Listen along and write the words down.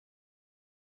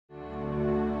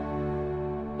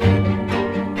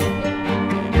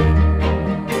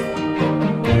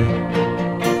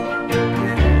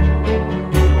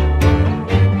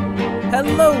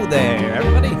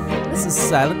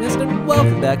Silent Mist, and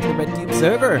welcome back to the RedCubed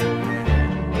server.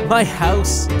 My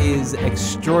house is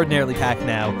extraordinarily packed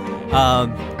now.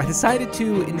 I decided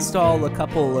to install a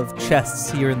couple of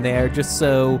chests here and there just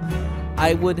so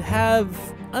I would have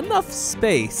enough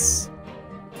space.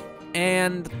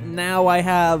 And now I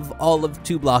have all of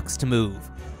 2 blocks to move.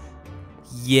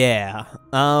 Yeah.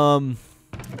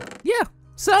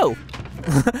 So,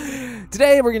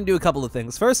 today we're going to do a couple of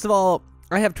things. First of all,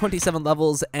 I have 27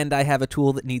 levels, and I have a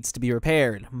tool that needs to be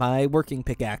repaired. My working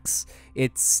pickaxe.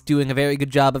 It's doing a very good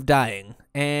job of dying,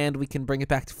 and we can bring it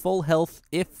back to full health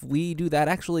if we do that.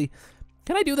 Actually,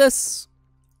 can I do this?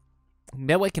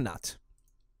 No, I cannot.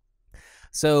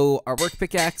 So, our work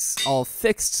pickaxe all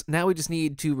fixed. Now we just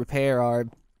need to repair our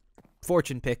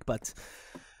fortune pick, but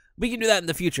we can do that in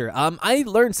the future. I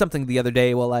learned something the other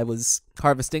day while I was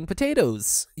harvesting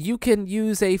potatoes. You can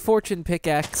use a fortune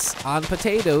pickaxe on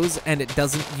potatoes, and it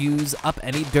doesn't use up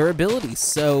any durability.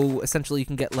 So, essentially, you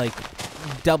can get, like,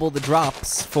 double the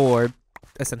drops for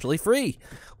essentially free,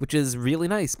 which is really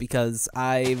nice because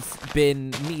I've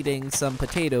been needing some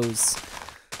potatoes.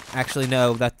 Actually,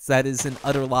 no, that is an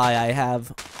utter lie. I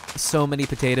have so many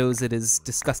potatoes, it is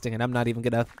disgusting, and I'm not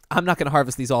gonna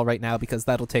harvest these all right now because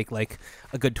that'll take like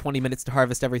a good 20 minutes to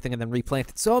harvest everything and then replant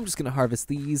it. So I'm just gonna harvest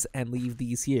these and leave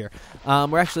these here.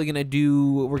 We're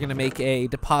gonna make a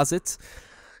deposit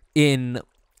in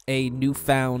a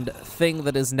newfound thing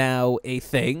that is now a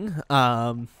thing.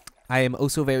 I am oh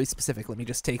so very specific. Let me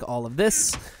just take all of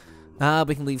this.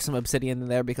 We can leave some obsidian in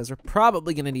there because we're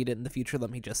probably gonna need it in the future.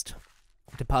 Let me just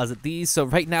deposit these. So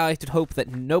right now I have to hope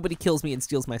that nobody kills me and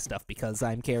steals my stuff because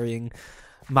I'm carrying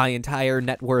my entire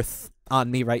net worth on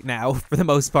me right now for the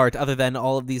most part, other than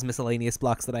all of these miscellaneous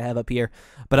blocks that I have up here.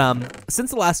 But since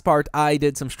the last part, I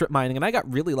did some strip mining and I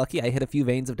got really lucky. I hit a few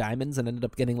veins of diamonds and ended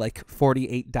up getting like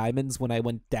 48 diamonds when I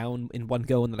went down in one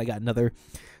go, and then I got another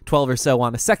 12 or so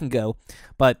on a second go.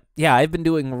 But yeah, I've been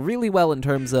doing really well in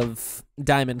terms of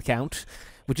diamond count,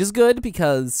 which is good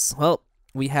because, well,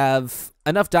 we have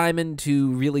enough diamond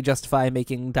to really justify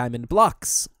making diamond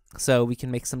blocks. So we can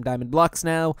make some diamond blocks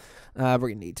now. We're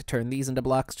going to need to turn these into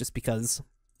blocks just because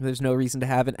there's no reason to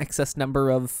have an excess number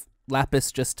of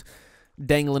lapis just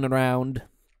dangling around.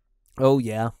 Oh,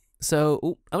 yeah.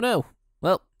 So, oh no.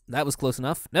 Well, that was close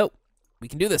enough. Nope. We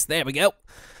can do this. There we go.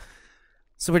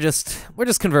 So we're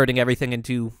just converting everything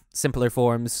into simpler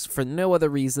forms for no other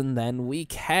reason than we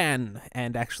can.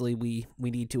 And actually we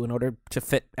need to in order to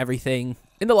fit everything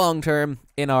in the long term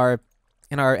in our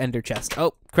ender chest.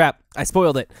 Oh, crap. I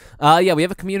spoiled it. Yeah, we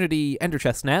have a community ender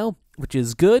chest now, which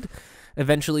is good.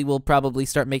 Eventually we'll probably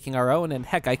start making our own, and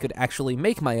heck, I could actually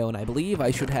make my own, I believe. I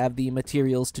should have the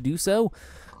materials to do so.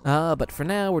 But for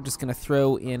now, we're just going to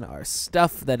throw in our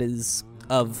stuff that is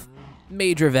of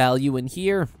major value in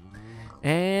here.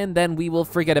 And then we will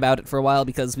forget about it for a while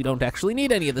because we don't actually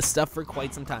need any of this stuff for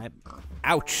quite some time.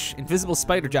 Ouch. Invisible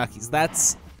spider jockeys.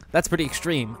 That's pretty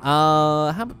extreme.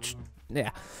 How much? Yeah.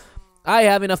 I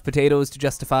have enough potatoes to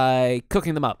justify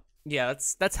cooking them up. Yeah,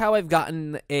 that's how I've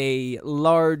gotten a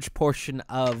large portion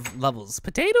of levels.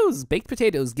 Potatoes, baked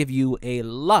potatoes give you a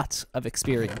lot of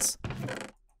experience.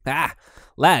 Ah,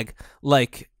 lag.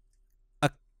 Like,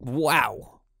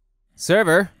 wow.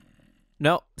 Server?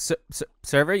 No,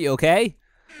 server, you okay?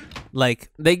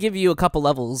 Like, they give you a couple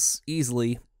levels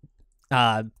easily,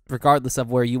 regardless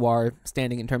of where you are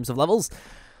standing in terms of levels.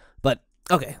 But,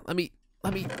 okay, let me,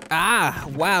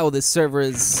 wow, this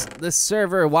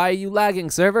server, why are you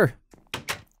lagging, server?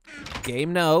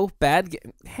 Game, no, bad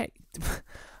game, hey,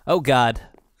 oh god.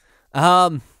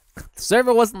 The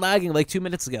server wasn't lagging like 2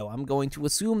 minutes ago. I'm going to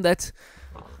assume that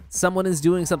someone is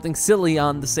doing something silly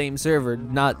on the same server,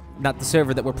 not the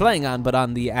server that we're playing on, but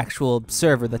on the actual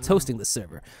server that's hosting this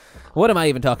server. What am I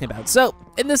even talking about? So,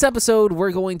 in this episode,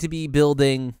 we're going to be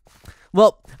building,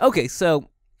 well, okay, so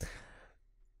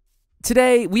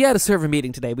today, we had a server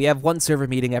meeting today. We have one server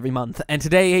meeting every month, and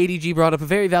today ADG brought up a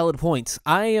very valid point.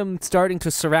 I am starting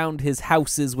to surround his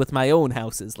houses with my own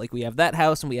houses. Like, we have that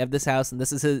house, and we have this house, and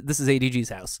this is ADG's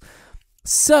house.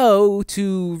 So,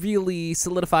 to really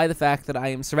solidify the fact that I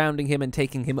am surrounding him and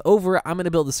taking him over, I'm going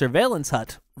to build a surveillance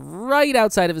hut right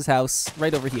outside of his house,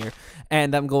 right over here.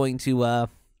 And I'm going to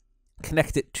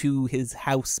connect it to his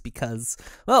house because,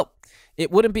 well, it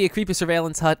wouldn't be a creepy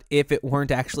surveillance hut if it weren't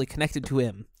actually connected to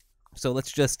him. So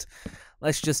let's just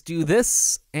do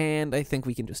this, and I think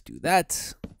we can just do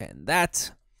that, and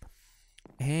that.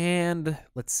 And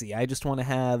let's see, I just want to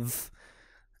have,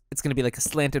 it's going to be like a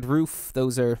slanted roof.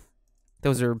 Those are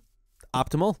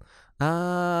optimal.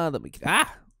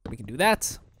 We can do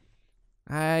that.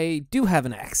 I do have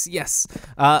an axe, yes.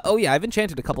 Oh yeah, I've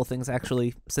enchanted a couple things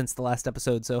actually since the last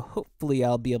episode, so hopefully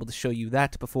I'll be able to show you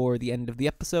that before the end of the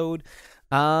episode.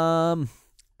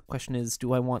 Question is,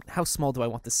 how small do I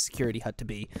want this security hut to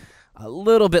be? A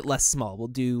little bit less small. We'll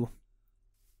do,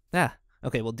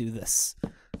 we'll do this.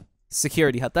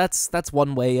 Security hut, that's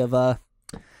one way of,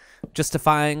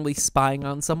 justifyingly spying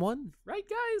on someone. Right,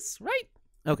 guys? Right?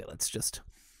 Okay, let's just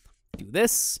do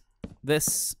this.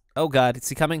 Oh god, is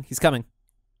he coming? He's coming.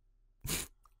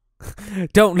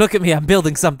 Don't look at me, I'm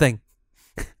building something.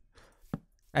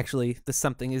 Actually, this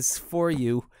something is for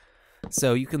you,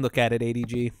 so you can look at it,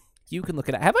 ADG. You can look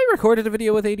at it. Have I recorded a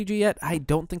video with ADG yet? I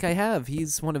don't think I have.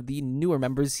 He's one of the newer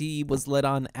members. He was let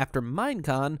on after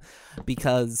Minecon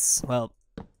because, well,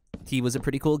 he was a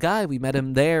pretty cool guy. We met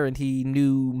him there, and he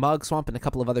knew Mog Swamp and a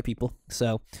couple of other people,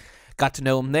 so got to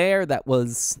know him there. That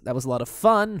was a lot of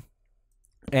fun.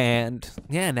 And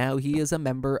yeah, now he is a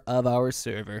member of our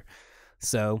server.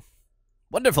 So,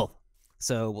 wonderful.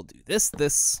 So we'll do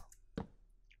this.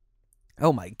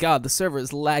 Oh my god, the server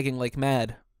is lagging like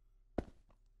mad.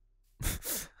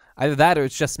 Either that or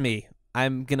it's just me.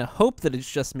 I'm gonna hope that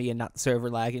it's just me and not the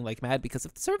server lagging like mad, because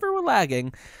if the server were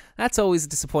lagging, that's always a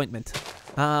disappointment.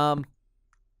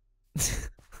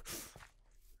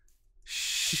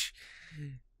 Shh.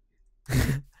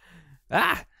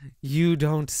 Ah! You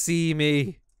don't see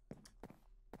me.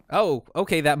 Oh,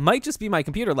 okay, that might just be my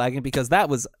computer lagging, because that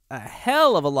was a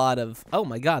hell of a lot of... Oh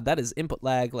my god, that is input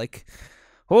lag, like...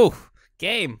 Oh,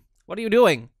 game, what are you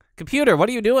doing? Computer, what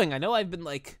are you doing? I know I've been,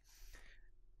 like,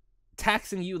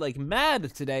 taxing you like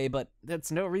mad today, but that's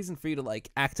no reason for you to,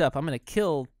 like, act up. I'm gonna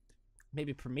kill...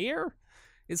 Maybe Premiere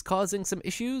is causing some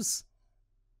issues?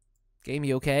 Game,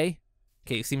 you okay?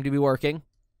 Okay, you seem to be working.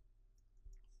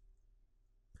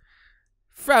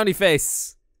 Frowny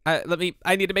face. I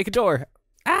need to make a door.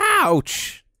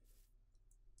 Ouch.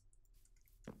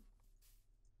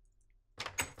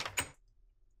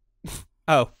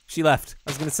 Oh, she left.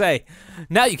 I was gonna say,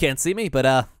 now you can't see me,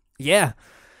 but yeah.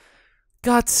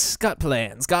 Got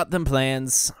them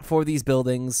plans for these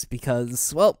buildings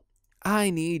because, well, I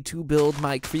need to build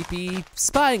my creepy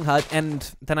spying hut,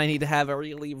 and then I need to have a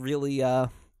really, really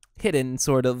hidden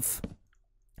sort of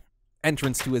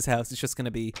entrance to his house. It's just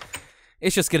gonna be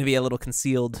a little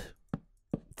concealed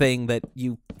thing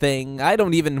I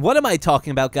don't even, what am I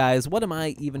talking about, guys? What am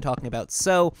I even talking about?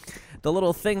 So, the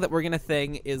little thing that we're gonna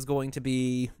thing is going to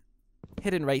be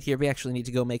hidden right here. We actually need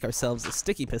to go make ourselves a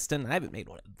sticky piston. I haven't made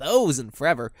one of those in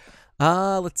forever.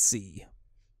 Let's see.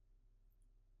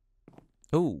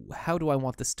 Oh, how do I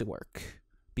want this to work?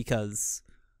 Because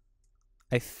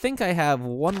I think I have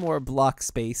one more block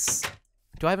space.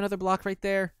 Do I have another block right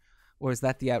there? Or is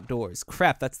that the outdoors?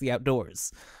 Crap, that's the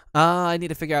outdoors. I need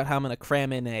to figure out how I'm going to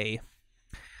cram in a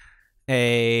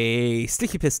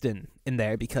sticky piston in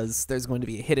there, because there's going to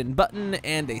be a hidden button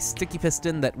and a sticky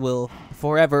piston that will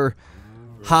forever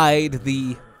hide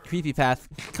the creepy path.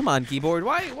 Come on, keyboard.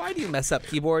 Why do you mess up,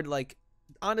 keyboard? Like,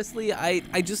 honestly,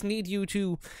 I just need you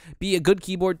to be a good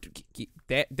keyboard.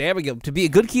 There we go. To be a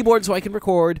good keyboard so I can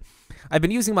record. I've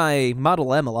been using my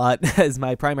Model M a lot as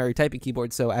my primary typing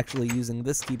keyboard, so actually using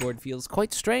this keyboard feels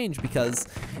quite strange because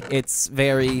it's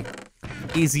very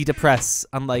easy to press,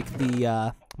 unlike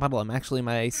the Model M. Actually,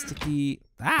 my sticky...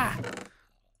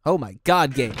 Oh my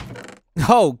god, game.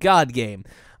 Oh god, game.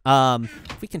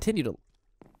 If we continue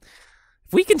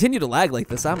to lag like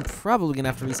this, I'm probably gonna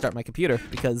have to restart my computer,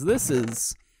 because this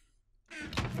is...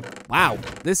 Wow,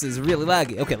 this is really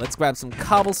laggy. Okay, let's grab some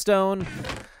cobblestone.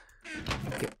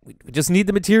 Okay, we just need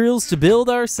the materials to build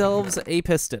ourselves a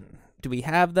piston. Do we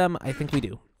have them? I think we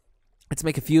do. Let's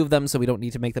make a few of them so we don't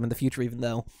need to make them in the future, even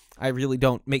though I really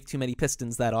don't make too many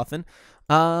pistons that often.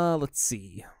 Let's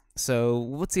see. So,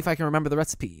 let's see if I can remember the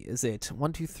recipe. Is it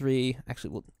 1, 2, 3? Actually,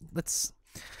 well, let's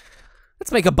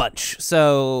make a bunch.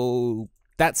 So,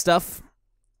 that stuff.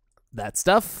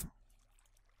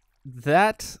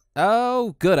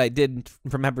 Oh, good, I did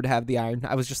remember to have the iron.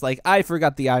 I was just like, I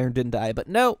forgot the iron, didn't I? But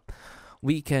no,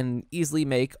 we can easily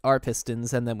make our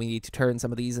pistons, and then we need to turn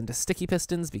some of these into sticky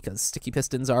pistons, because sticky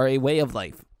pistons are a way of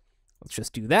life. Let's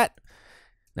just do that.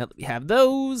 Now that we have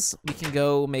those, we can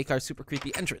go make our super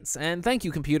creepy entrance. And thank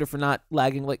you, computer, for not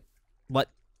lagging like... What?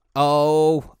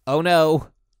 Oh no.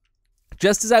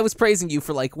 Just as I was praising you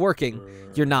for, like, working,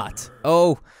 you're not.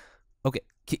 Oh, okay.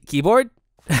 Keyboard?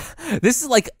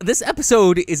 This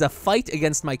episode is a fight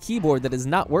against my keyboard that is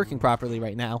not working properly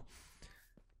right now.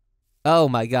 Oh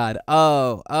my god.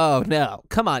 Oh no.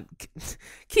 Come on.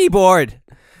 Keyboard.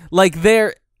 Like,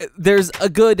 there's a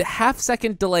good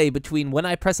half-second delay between when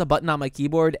I press a button on my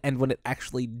keyboard and when it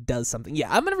actually does something. Yeah,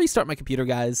 I'm gonna restart my computer,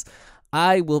 guys.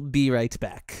 I will be right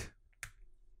back.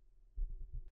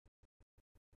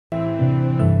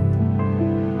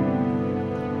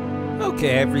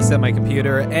 Okay, I've reset my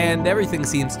computer, and everything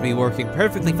seems to be working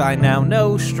perfectly fine now.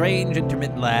 No strange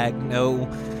intermittent lag, no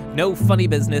funny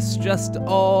business, just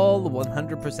all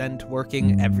 100%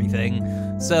 working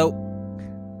everything. So,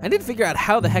 I need to figure out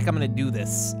how the heck I'm gonna do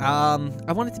this.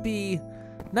 I want it to be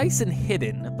nice and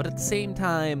hidden, but at the same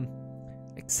time,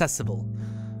 accessible.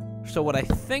 So what I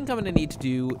think I'm gonna need to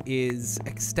do is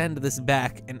extend this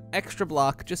back an extra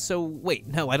block just so, wait,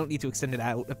 no, I don't need to extend it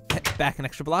out back an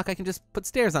extra block, I can just put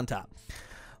stairs on top.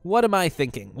 What am I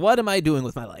thinking? What am I doing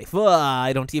with my life?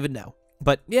 I don't even know.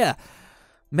 But yeah,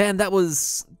 man, that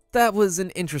was an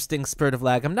interesting spurt of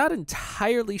lag. I'm not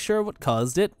entirely sure what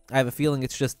caused it. I have a feeling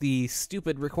it's just the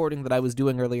stupid recording that I was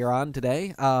doing earlier on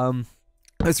today. I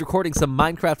was recording some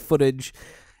Minecraft footage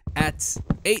at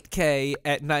 8K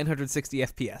at 960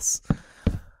 FPS.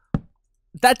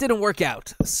 That didn't work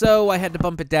out, so I had to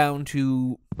bump it down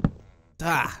to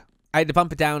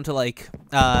like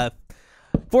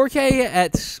 4K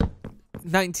at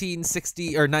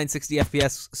 1960 or 960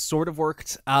 FPS sort of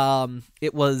worked.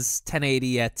 It was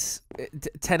 1080 at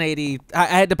 1080. I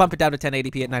had to bump it down to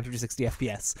 1080p at 960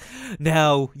 FPS.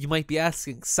 Now, you might be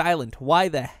asking, Silent, why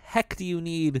the heck do you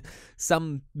need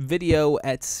some video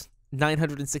at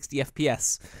 960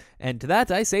 FPS? And to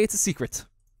that, I say it's a secret.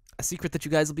 A secret that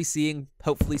you guys will be seeing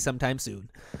hopefully sometime soon.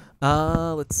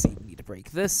 Let's see. We need to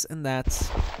break this and that.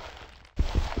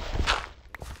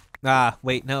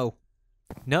 Wait, no.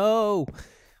 No!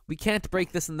 We can't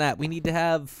break this and that. We need to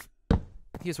have...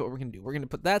 Here's what we're going to do. We're going to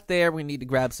put that there. We need to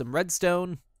grab some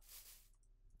redstone.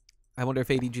 I wonder if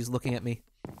ADG's looking at me.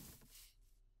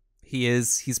 He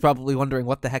is. He's probably wondering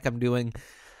what the heck I'm doing.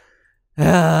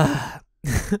 I'm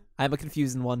a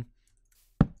confusing one.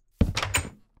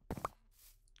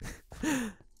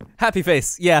 Happy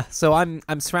face. Yeah, so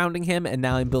I'm surrounding him, and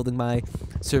now I'm building my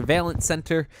surveillance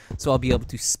center, so I'll be able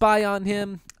to spy on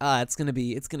him. It's gonna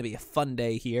be a fun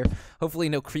day here. Hopefully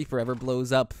no creeper ever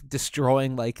blows up,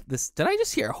 destroying like this. Did I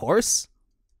just hear a horse?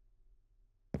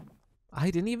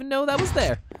 I didn't even know that was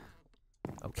there.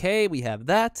 Okay, we have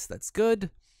that. That's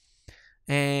good.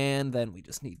 And then we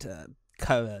just need to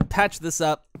patch this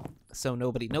up so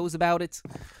nobody knows about it.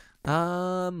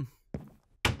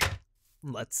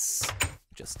 Let's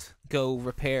just go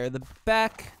repair the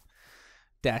back.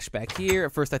 Dash back here.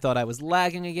 At first I thought I was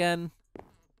lagging again.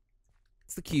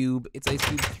 It's the cube. It's Ice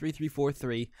Cube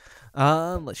 3343.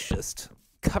 Let's just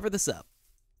cover this up.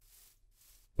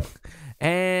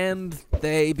 And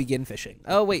they begin fishing.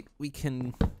 Oh wait, we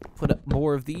can put up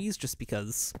more of these just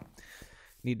because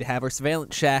we need to have our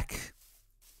surveillance shack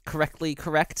correctly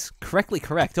correct.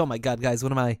 Oh my god, guys,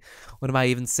 what am I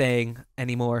even saying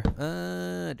anymore?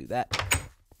 Do that.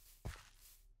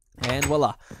 And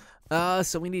voila.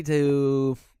 So we need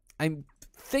to... I'm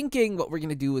thinking what we're going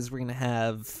to do is we're going to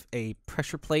have a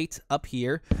pressure plate up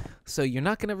here. So you're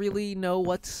not going to really know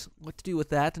what to do with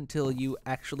that until you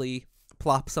actually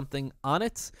plop something on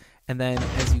it. And then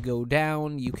as you go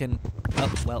down, you can...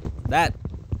 Oh, well, that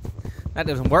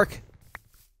doesn't work.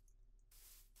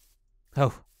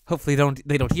 Oh, hopefully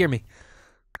they don't hear me.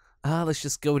 Let's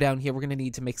just go down here. We're going to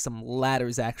need to make some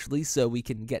ladders, actually, so we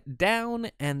can get down,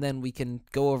 and then we can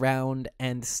go around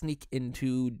and sneak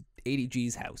into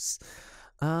ADG's house.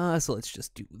 So let's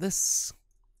just do this.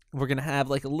 We're going to have,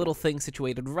 like, a little thing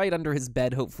situated right under his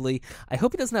bed, hopefully. I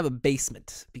hope he doesn't have a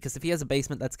basement, because if he has a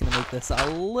basement, that's going to make this a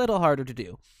little harder to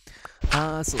do.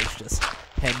 So let's just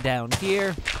head down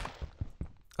here.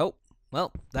 Oh,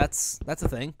 well, that's a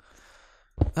thing.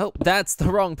 Oh, that's the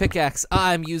wrong pickaxe.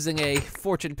 I'm using a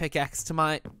fortune pickaxe to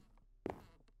my...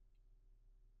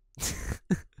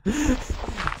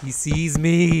 He sees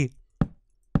me.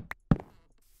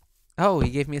 Oh,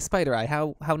 he gave me a spider eye.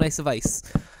 How nice of ice.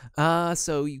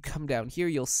 So you come down here,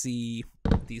 you'll see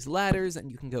these ladders,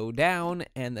 and you can go down,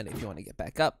 and then if you want to get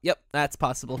back up, yep, that's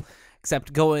possible.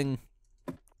 Except going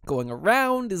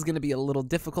around is going to be a little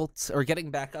difficult, or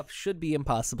getting back up should be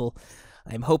impossible.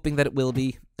 I'm hoping that it will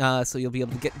be, so you'll be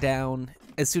able to get down.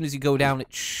 As soon as you go down,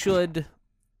 it should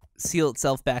seal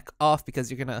itself back off,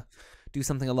 because you're going to do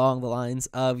something along the lines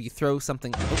of you throw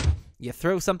something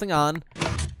on,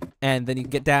 and then you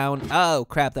get down. Oh,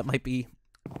 crap, that might be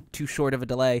too short of a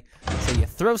delay. So you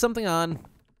throw something on,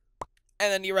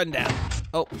 and then you run down.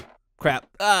 Oh, crap.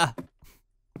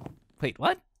 Wait,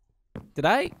 what?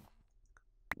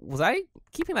 Was I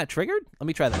keeping that triggered? Let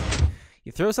me try that.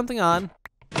 You throw something on.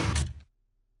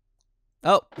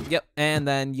 Oh, yep, and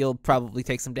then you'll probably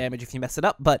take some damage if you mess it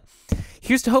up, but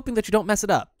here's to hoping that you don't mess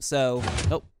it up. So,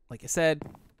 oh, like I said.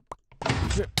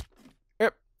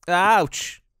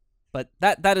 Ouch. But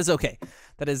that is okay.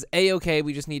 That is A-okay.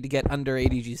 We just need to get under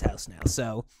ADG's house now.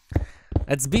 So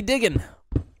let's be digging.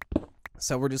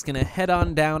 So we're just gonna head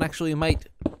on down. Actually,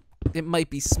 it might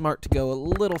be smart to go a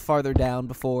little farther down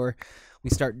before we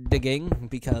start digging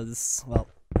because, well,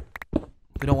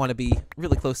 we don't want to be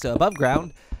really close to above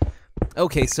ground.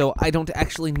 Okay, so I don't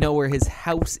actually know where his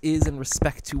house is in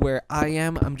respect to where I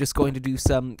am. I'm just going to do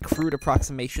some crude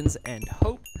approximations and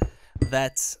hope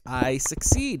that I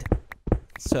succeed.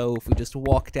 So if we just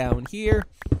walk down here,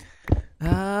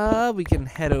 we can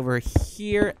head over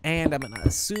here, and I'm going to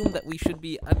assume that we should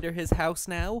be under his house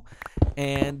now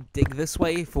and dig this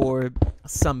way for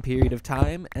some period of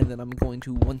time, and then I'm going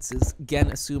to once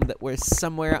again assume that we're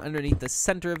somewhere underneath the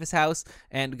center of his house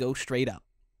and go straight up.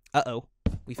 Uh-oh.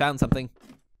 We found something.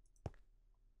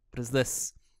 What is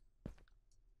this?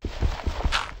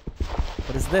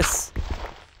 What is this?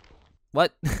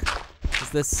 What? Is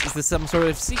this some sort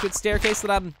of secret staircase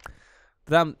that I'm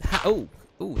oh,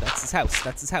 that's his house.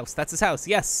 That's his house. That's his house.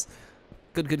 Yes.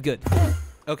 Good.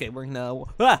 Okay, we're gonna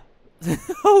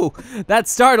oh, that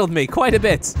startled me quite a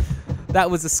bit. That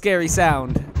was a scary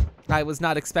sound. I was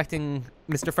not expecting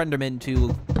Mr. Frienderman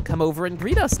to come over and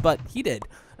greet us, but he did.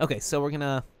 Okay, so we're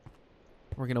gonna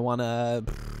wanna,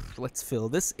 let's fill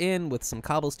this in with some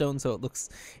cobblestone so it looks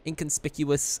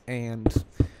inconspicuous and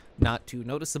not too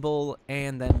noticeable,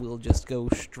 and then we'll just go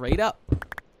straight up.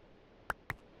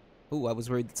 Ooh, I was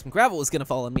worried that some gravel was gonna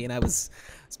fall on me and I was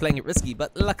playing it risky,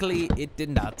 but luckily it did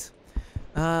not.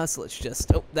 So let's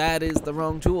just, oh, that is the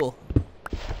wrong tool.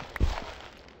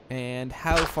 And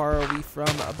how far are we from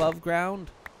above ground?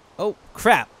 Oh,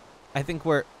 crap. I think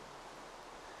we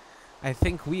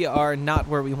are not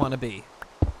where we want to be.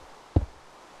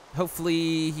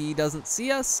 Hopefully he doesn't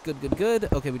see us. Good.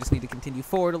 Okay, we just need to continue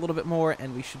forward a little bit more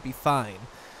and we should be fine.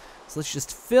 So let's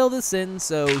just fill this in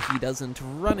so he doesn't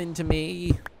run into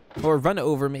me or run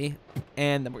over me.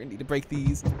 And then we're gonna need to break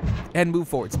these and move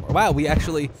forward some more. Wow, we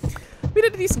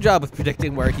did a decent job of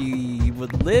predicting where he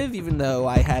would live, even though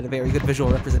I had a very good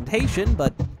visual representation.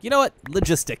 But you know what?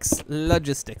 Logistics.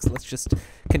 Let's just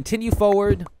continue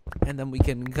forward, and then we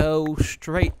can go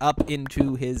straight up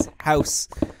into his house.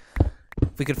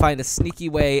 If we could find a sneaky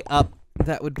way up,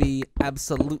 that would be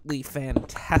absolutely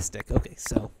fantastic. Okay,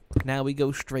 so now we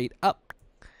go straight up,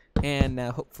 and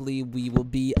now hopefully we will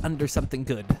be under something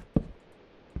good.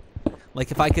 Like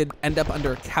if I could end up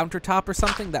under a countertop or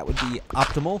something, that would be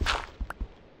optimal.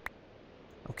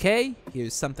 Okay,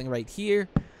 here's something right here.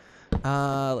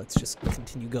 Let's just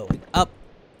continue going up.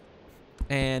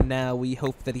 And now we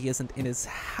hope that he isn't in his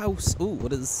house. Ooh,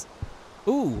 what is...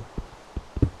 Ooh.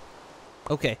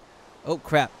 Okay. Oh,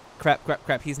 crap.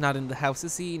 He's not in the house,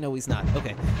 is he? No, he's not.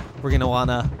 Okay. We're gonna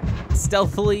wanna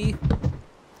stealthily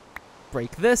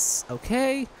break this.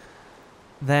 Okay.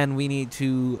 Then we need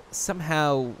to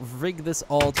somehow rig this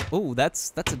all... Ooh,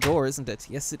 that's a door, isn't it?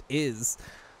 Yes, it is.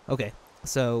 Okay.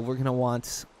 So we're going to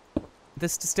want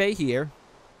this to stay here.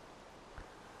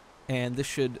 And this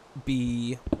should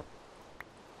be...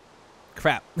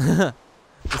 Crap.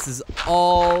 This is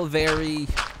all very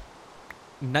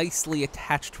nicely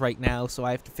attached right now, so I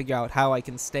have to figure out how I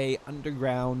can stay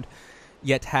underground,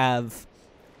 yet have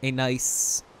a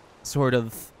nice sort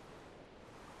of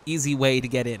easy way to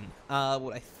get in.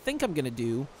 What I think I'm going to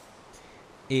do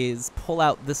is pull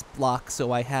out this block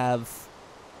so I have...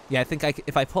 Yeah, I think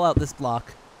if I pull out this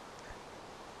block,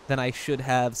 then I should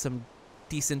have some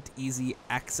decent, easy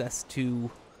access to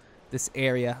this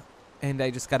area. And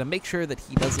I just gotta make sure that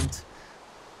he doesn't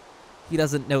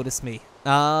notice me.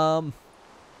 After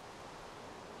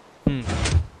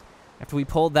we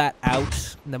pull that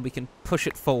out, then we can push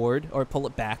it forward or pull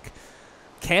it back.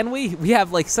 Can we? We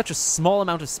have like such a small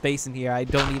amount of space in here. I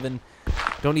don't even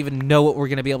know what we're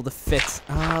gonna be able to fit.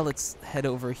 Let's head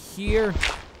over here.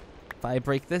 If I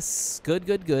break this, good.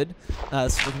 So we're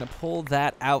gonna pull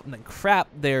that out, and then crap,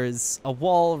 there's a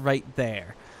wall right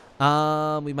there.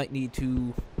 We might need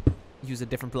to use a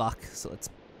different block, so let's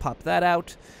pop that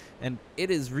out. And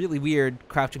it is really weird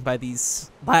crouching by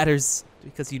these ladders,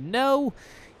 because you know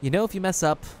if you mess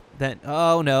up, then,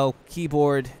 oh no,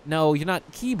 keyboard. No, you're not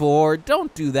keyboard,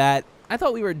 don't do that. I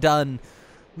thought we were done.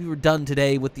 We were done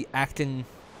today with the acting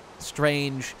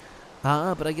strange,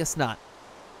 but I guess not.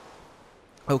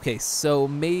 Okay, so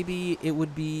maybe it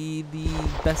would be the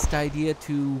best idea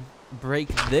to break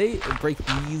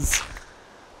these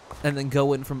and then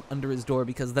go in from under his door,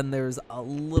 because then there's a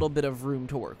little bit of room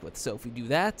to work with. So if we do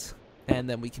that, and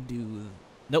then we can do...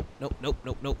 Nope.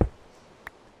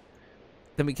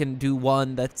 Then we can do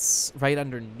one that's right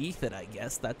underneath it, I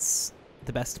guess. That's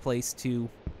the best place to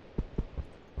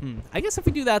I guess if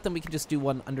we do that, then we can just do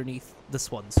one underneath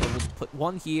this one. So we'll put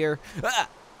one here. Ah!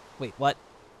 Wait, what?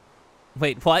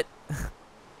 Wait, what?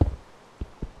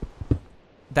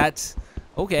 That's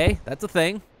okay. That's a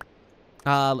thing.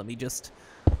 Let me just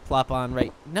plop on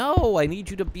right. No, I need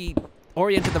you to be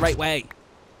oriented the right way.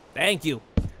 Thank you.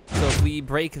 So if we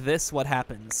break this, what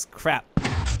happens? Crap.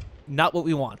 Not what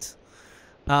we want.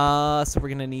 So we're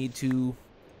gonna need to.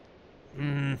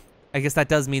 I guess that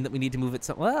does mean that we need to move it.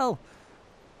 Well,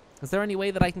 is there any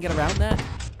way that I can get around that?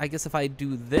 I guess if I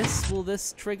do this, will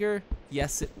this trigger?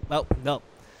 Yes. Oh no.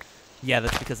 Yeah,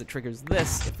 that's because it triggers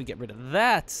this. If we get rid of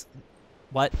that,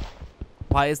 what?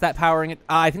 Why is that powering it?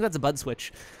 I think that's a bud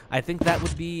switch. I think that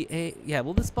would be a. Yeah.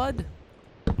 Will this bud?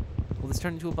 Will this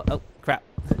turn into a bud? Oh crap.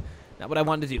 Not what I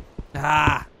wanted to do.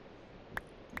 Ah.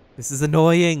 This is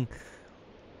annoying.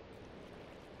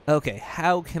 Okay,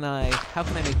 how can I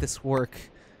make this work?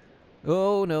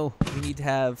 Oh no, we need to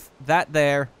have that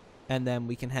there, and then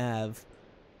we can have.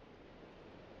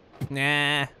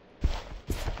 Nah.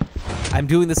 I'm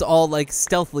doing this all like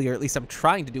stealthily, or at least I'm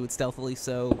trying to do it stealthily.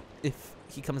 So if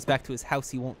he comes back to his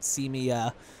house, he won't see me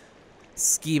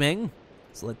scheming.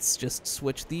 So let's just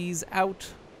switch these out.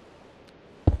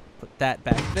 Put that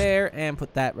back there and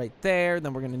put that right there.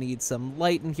 Then we're gonna need some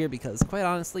light in here because, quite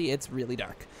honestly, it's really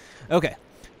dark. Okay.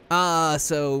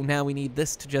 So now we need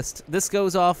this to just, this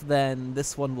goes off, then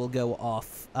this one will go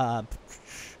off.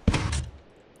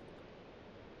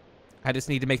 I just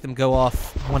need to make them go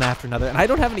off one after another. And I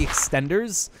don't have any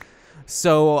extenders,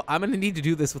 so I'm going to need to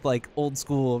do this with, like, old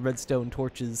school redstone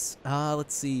torches.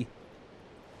 Let's see.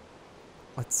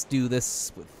 Let's do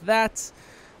this with that.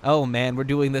 Oh, man, we're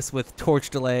doing this with torch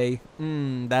delay.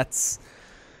 That's...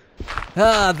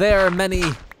 there are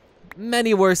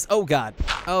many worse. Oh, God.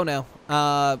 Oh, no.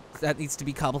 That needs to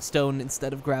be cobblestone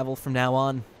instead of gravel from now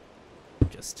on.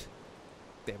 Just...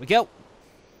 There we go.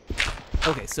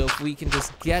 Okay, so if we can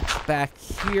just get back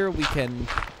here, we can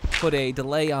put a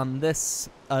delay on this.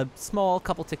 A small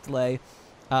couple tick delay.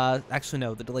 Actually,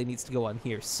 no, the delay needs to go on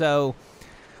here. So...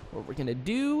 What we're going to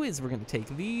do is we're going to take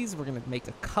these. We're going to make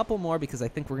a couple more because I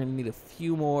think we're going to need a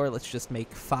few more. Let's just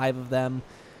make 5 of them.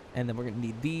 And then we're going to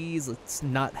need these. Let's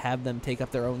not have them take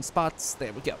up their own spots.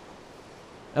 There we go.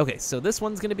 Okay, so this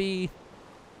one's going to be...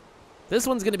 This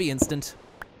one's going to be instant.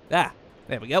 Ah,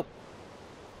 there we go.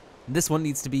 This one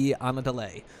needs to be on a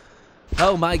delay.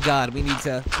 Oh my god, we need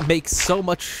to make so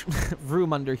much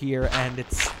room under here, and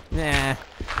it's...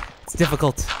 it's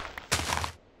difficult.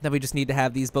 Then we just need to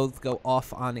have these both go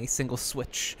off on a single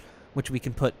switch, which we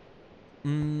can put...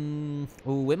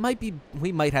 oh, it might be...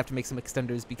 We might have to make some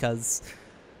extenders because...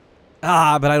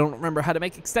 but I don't remember how to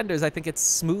make extenders. I think it's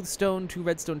smooth stone to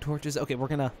redstone torches. Okay,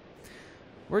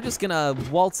 we're just gonna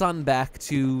waltz on back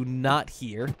to not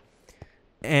here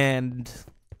and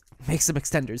make some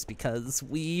extenders because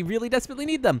we really desperately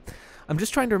need them. I'm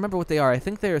just trying to remember what they are. I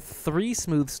think they're 3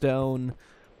 smooth stone,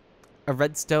 a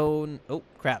redstone... Oh,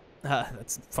 crap.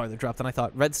 That's farther drop than I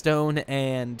thought. Redstone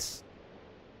and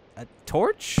a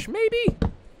torch, maybe?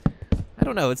 I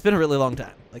don't know. It's been a really long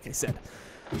time, like I said.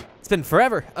 It's been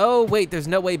forever. Oh, wait, there's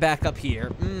no way back up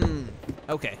here.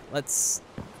 Okay, let's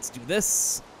do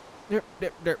this. Derp,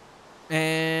 derp, derp.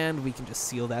 And we can just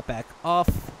seal that back off.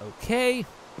 Okay.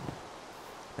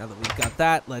 Now that we've got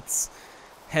that, let's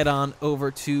head on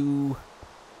over to...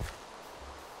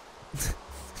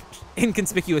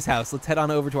 Inconspicuous house. Let's head on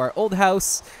over to our old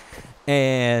house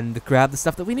and grab the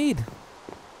stuff that we need.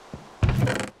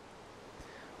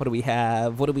 What do we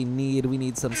have? What do we need? We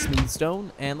need some smooth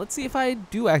stone. And let's see if I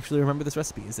do actually remember this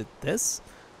recipe. Is it this?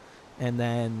 And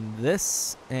then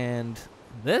this and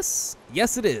this?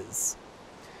 Yes, it is.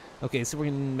 Okay, so we're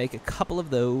going to make a couple of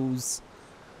those.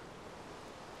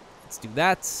 Let's do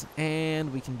that.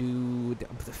 And we can do...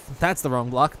 That's the wrong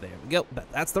block. There we go. But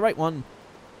that's the right one.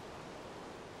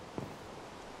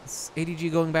 Is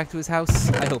ADG going back to his house?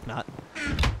 I hope not.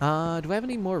 Do I have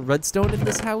any more redstone in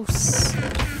this house?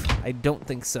 I don't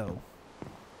think so.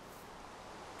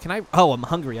 Can I? Oh, I'm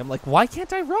hungry. I'm like, why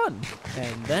can't I run?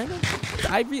 And then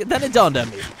then it dawned on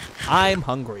me. I'm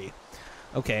hungry.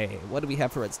 Okay, what do we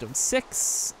have for redstone?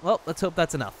 6. Well, let's hope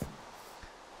that's enough.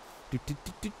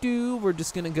 We're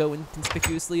just gonna go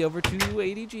inconspicuously over to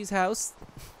ADG's house.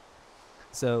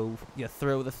 So you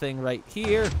throw the thing right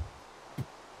here.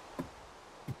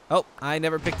 Oh, I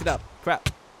never picked it up. Crap.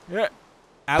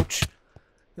 Ouch.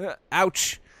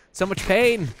 Ouch. So much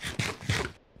pain.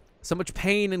 So much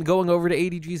pain in going over to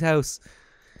ADG's house.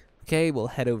 Okay, we'll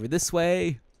head over this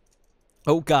way.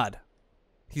 Oh, God.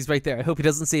 He's right there. I hope he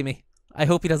doesn't see me. I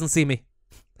hope he doesn't see me.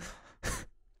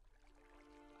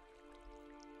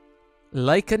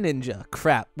 Like a ninja.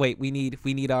 Crap. Wait, we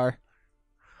need our...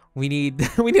 We need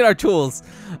we need our tools.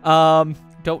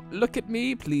 Don't look at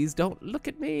me, please. Don't look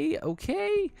at me.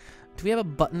 Okay. Do we have a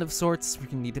button of sorts? We're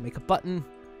gonna need to make a button.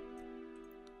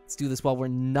 Let's do this while we're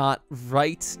not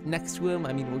right next to him.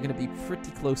 I mean, we're gonna be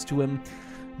pretty close to him,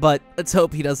 but let's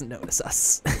hope he doesn't notice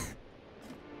us.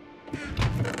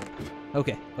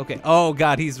 Okay. Oh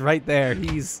God, he's right there.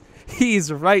 He's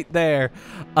right there.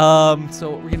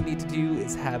 So what we're gonna need to do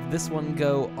is have this one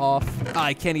go off.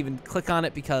 I can't even click on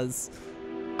it because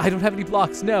I don't have any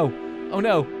blocks. No. Oh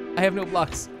no, I have no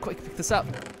blocks. Quick, pick this up.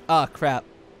 Ah, crap.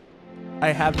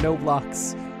 I have no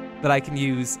blocks that I can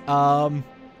use. I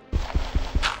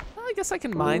guess I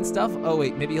can mine stuff. Oh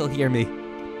wait, maybe he'll hear me.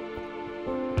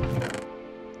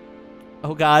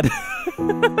 Oh God.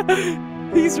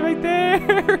 He's right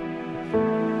there.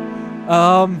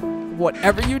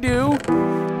 Whatever you do,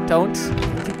 don't.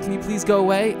 Can you please go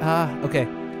away? Okay.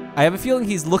 I have a feeling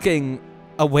he's looking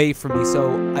away from me,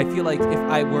 so I feel like if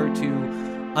I were to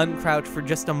uncrouch for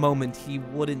just a moment, he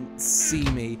wouldn't see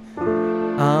me.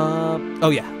 Oh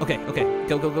yeah. Okay.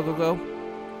 Go.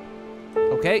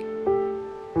 Okay.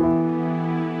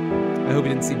 I hope he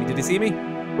didn't see me. Did he see me?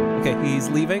 Okay, he's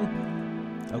leaving.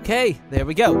 Okay, there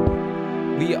we go.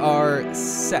 We are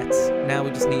set. Now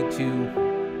we just need to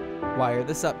wire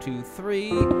this up to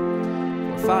 3,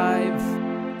 4, 5.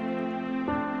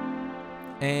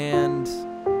 And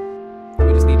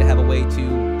we just need to have a way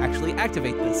to actually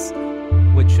activate this,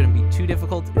 which shouldn't be too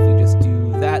difficult if we just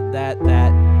do that,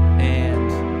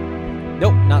 and...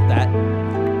 Nope, not that.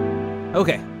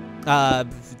 Okay.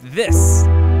 This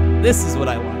is what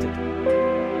I wanted.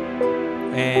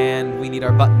 And we need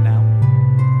our button now.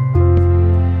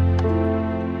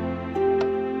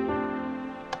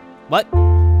 What?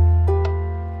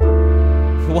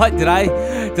 What? Did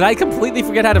I completely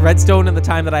forget how to redstone in the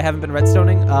time that I haven't been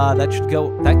redstoning? That should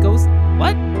go. That goes.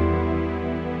 What?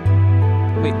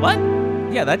 Wait, what?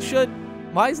 Yeah, that should.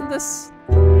 Why isn't this?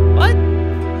 What?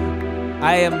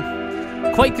 I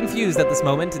am quite confused at this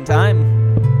moment in time.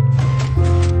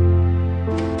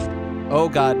 Oh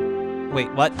God. Wait,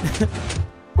 what?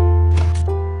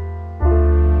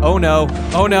 Oh no.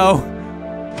 Oh no.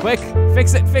 Quick,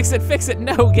 fix it.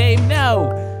 No, game,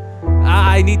 no.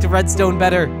 I need to redstone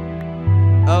better.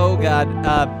 Oh God.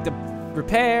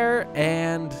 Repair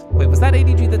and... Wait, was that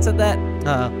ADG that said that?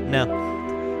 No.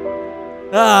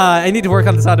 I need to work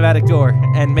on this automatic door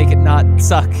and make it not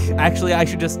suck. Actually, I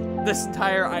should just... This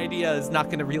entire idea is not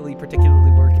going to really particularly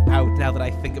work out now that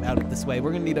I think about it this way. We're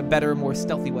going to need a better, more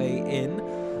stealthy way in.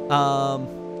 But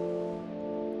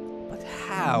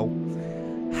how?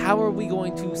 How are we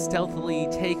going to stealthily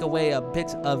take away a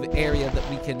bit of area that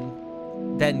we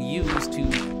can then use to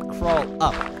crawl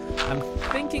up? I'm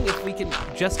thinking if we can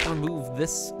just move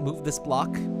this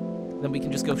block, then we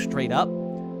can just go straight up.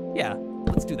 Yeah,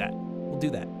 let's do that. We'll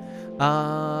do that.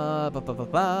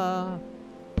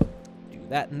 Do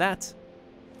that and that.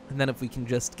 And then if we can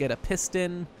just get a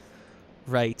piston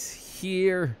right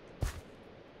here.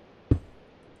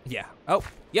 Yeah. Oh,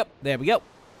 yep, there we go.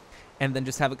 And then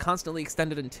just have it constantly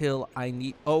extended until I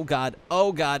need... Oh God.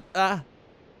 Oh God.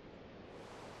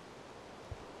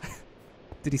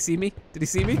 Did he see me? Did he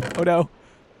see me? Oh no.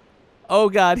 Oh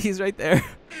God, he's right there.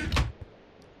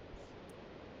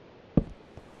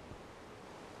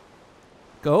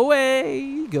 Go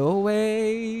away. Go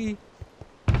away.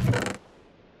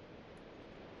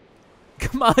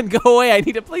 Come on, go away. I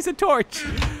need to place a torch.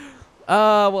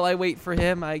 While I wait for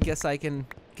him, I guess I can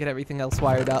get everything else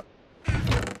wired up.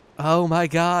 Oh my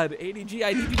God, ADG,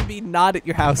 I need you to be not at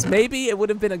your house. Maybe it would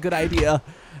have been a good idea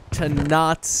to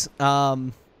not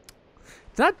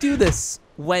do this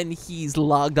when he's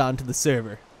logged onto the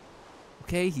server.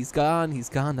 Okay, he's gone,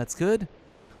 that's good.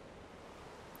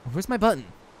 Where's my button?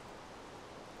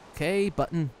 Okay,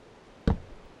 button.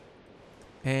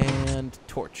 And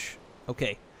torch.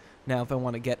 Okay, now if I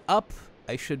want to get up,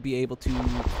 I should be able to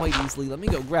quite easily. Let me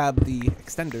go grab the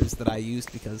extenders that I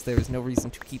used because there is no reason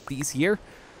to keep these here.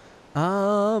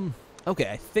 Okay,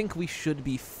 I think we should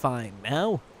be fine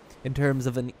now in terms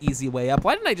of an easy way up.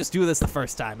 Why didn't I just do this the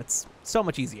first time? It's so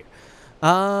much easier.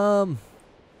 So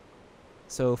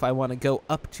if I want to go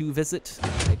up to visit,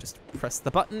 I just press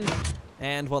the button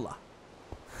and voila.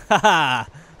 Haha!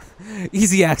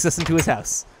 Easy access into his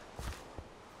house.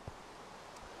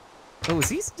 Oh, is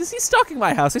he stalking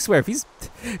my house? I swear, if he's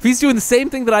doing the same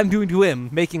thing that I'm doing to him,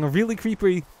 making a really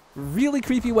creepy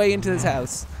way into his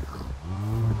house.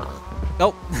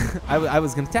 Oh, I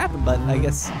was gonna tap him, but I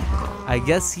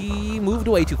guess he moved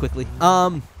away too quickly.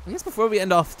 I guess before we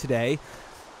end off today,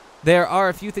 there are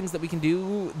a few things that we can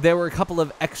do. There were a couple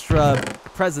of extra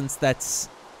presents that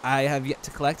I have yet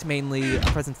to collect, mainly a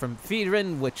present from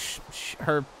Feedrin, which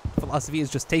her philosophy is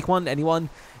just take one, anyone.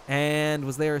 And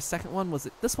was there a second one? Was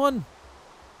it this one?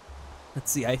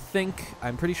 Let's see,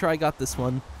 I'm pretty sure I got this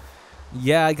one.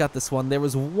 Yeah, I got this one. There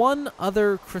was one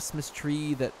other Christmas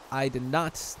tree that I did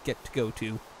not get to go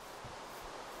to.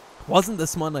 Wasn't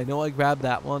this one. I know I grabbed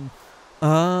that one.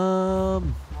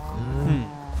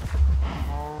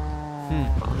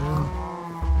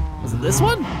 Was it this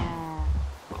one?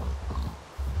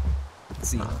 Let's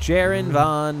see. Jaren,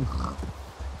 Vaughn,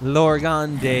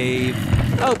 Lorgon, Dave.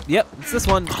 Oh, yep, it's this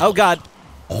one. Oh, God.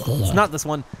 It's not this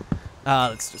one.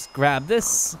 Let's just grab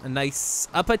this.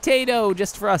 A potato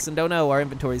just for us. And don't know, our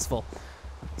inventory's full.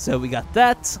 So we got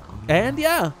that. And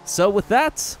yeah, so with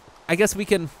that, I guess we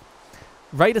can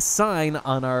write a sign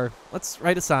on our... Let's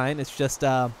write a sign. It's just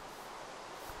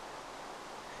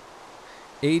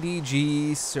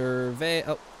ADG survey...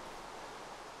 Oh.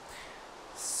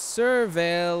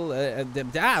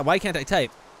 Why can't I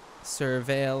type?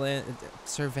 Surveillance...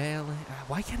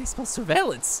 why can't I spell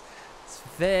surveillance?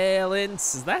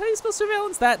 Surveillance. Is that how you spell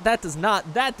surveillance? That does not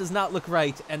look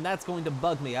right, and that's going to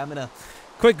bug me. I'm gonna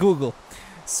quick Google.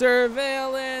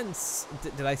 Surveillance.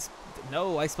 Did I...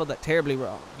 No, I spelled that terribly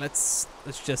wrong. Let's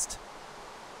just...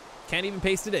 Can't even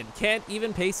paste it in. Can't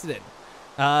even paste it in.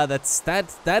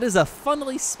 That is a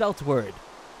funnily spelt word.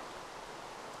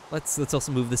 Let's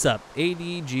also move this up.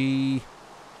 ADG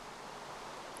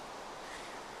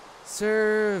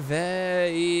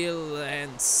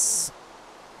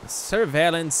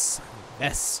surveillance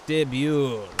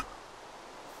vestibule.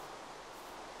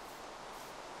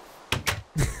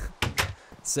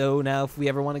 So now if we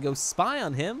ever want to go spy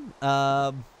on him,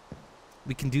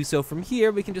 we can do so from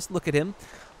here. We can just look at him,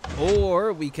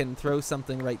 or we can throw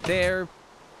something right there.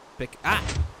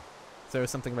 Throw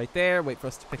something right there. Wait for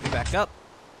us to pick it back up.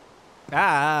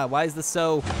 Why is this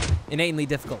so inanely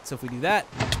difficult? So if we do that,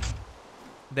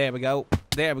 there we go.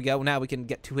 There we go. Now we can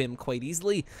get to him quite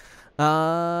easily.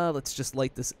 Let's just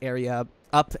light this area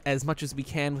up as much as we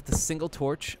can with a single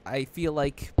torch. I feel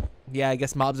like, yeah, I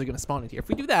guess mobs are going to spawn in here. If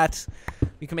we do that,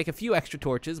 we can make a few extra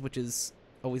torches, which is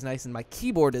always nice. And my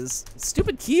keyboard is...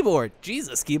 Stupid keyboard.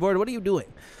 Jesus, keyboard, what are you doing?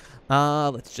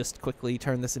 Let's just quickly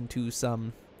turn this into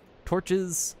some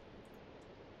torches.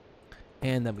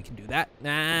 And then we can do that.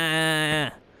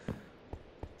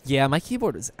 Yeah, my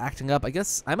keyboard is acting up. I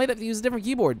guess I might have to use a different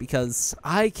keyboard because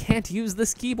I can't use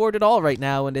this keyboard at all right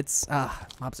now. And it's...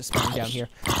 mobs are spawning down here.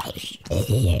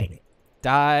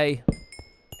 Die.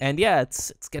 And yeah,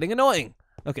 it's getting annoying.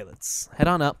 Okay, let's head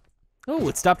on up. Oh,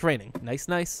 it stopped raining. Nice,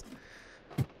 nice.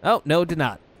 Oh, no, it did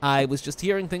not. I was just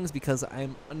hearing things because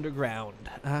I'm underground.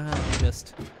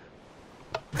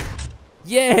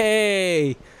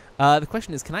 Yay! The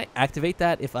question is, can I activate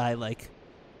that if I, like...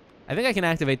 I think I can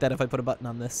activate that if I put a button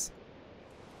on this.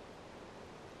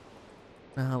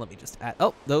 Let me just add...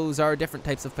 Oh, those are different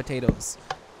types of potatoes.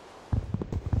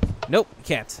 Nope, you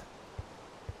can't.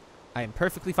 I am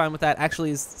perfectly fine with that.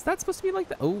 Actually, is that supposed to be like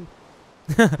that? Oh.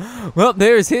 Well,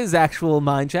 there's his actual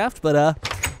mine shaft, but,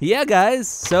 yeah, guys.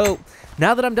 So,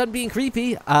 now that I'm done being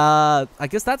creepy, I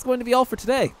guess that's going to be all for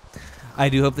today. I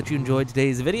do hope that you enjoyed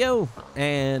today's video,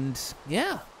 and,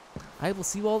 yeah, I will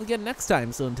see you all again next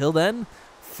time. So, until then,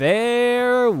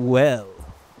 farewell.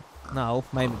 No,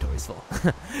 my inventory's full.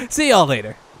 See y'all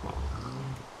later.